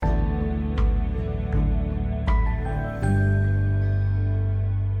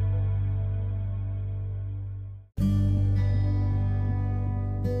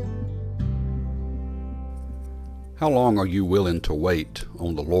How long are you willing to wait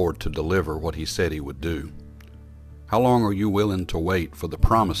on the Lord to deliver what He said He would do? How long are you willing to wait for the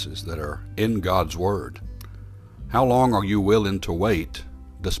promises that are in God's Word? How long are you willing to wait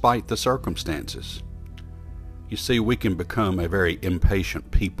despite the circumstances? You see, we can become a very impatient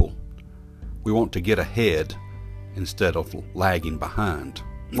people. We want to get ahead instead of lagging behind,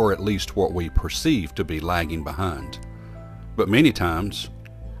 or at least what we perceive to be lagging behind. But many times,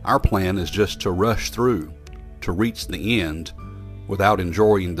 our plan is just to rush through, to reach the end without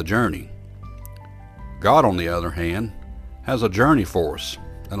enjoying the journey. God, on the other hand, has a journey for us,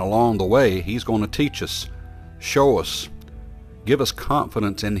 and along the way He's going to teach us, show us, give us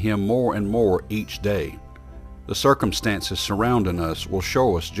confidence in Him more and more each day. The circumstances surrounding us will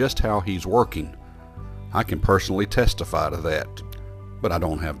show us just how He's working. I can personally testify to that, but I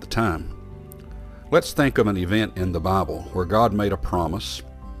don't have the time. Let's think of an event in the Bible where God made a promise,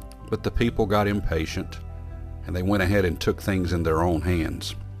 but the people got impatient and they went ahead and took things in their own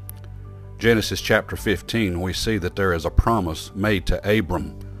hands. Genesis chapter 15, we see that there is a promise made to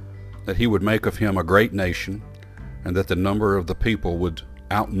Abram that he would make of him a great nation and that the number of the people would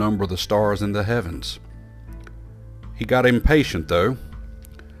outnumber the stars in the heavens. He got impatient though,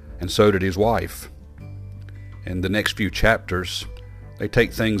 and so did his wife. In the next few chapters, they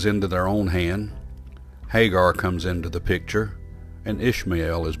take things into their own hand. Hagar comes into the picture, and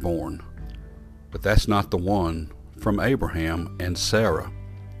Ishmael is born. But that's not the one from Abraham and Sarah.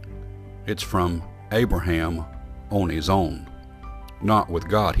 It's from Abraham on his own, not with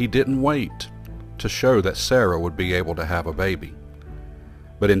God. He didn't wait to show that Sarah would be able to have a baby.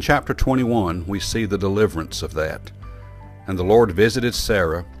 But in chapter 21, we see the deliverance of that. And the Lord visited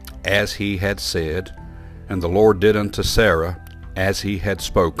Sarah as He had said, and the Lord did unto Sarah as He had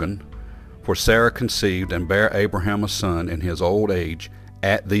spoken. For Sarah conceived and bare Abraham a son in his old age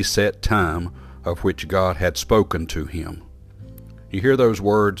at the set time of which God had spoken to him. You hear those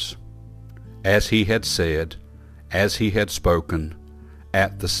words? As He had said, as He had spoken,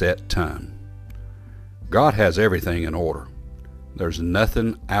 at the set time. God has everything in order. There's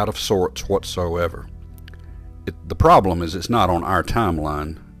nothing out of sorts whatsoever. The problem is it's not on our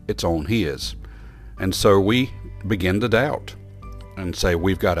timeline, it's on His. And so we begin to doubt and say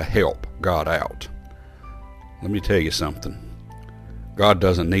we've got to help God out. Let me tell you something. God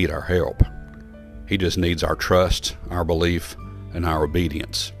doesn't need our help. He just needs our trust, our belief, and our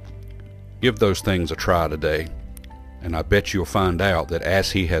obedience. Give those things a try today, and I bet you'll find out that as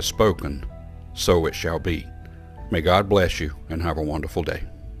He has spoken, so it shall be. May God bless you, and have a wonderful day.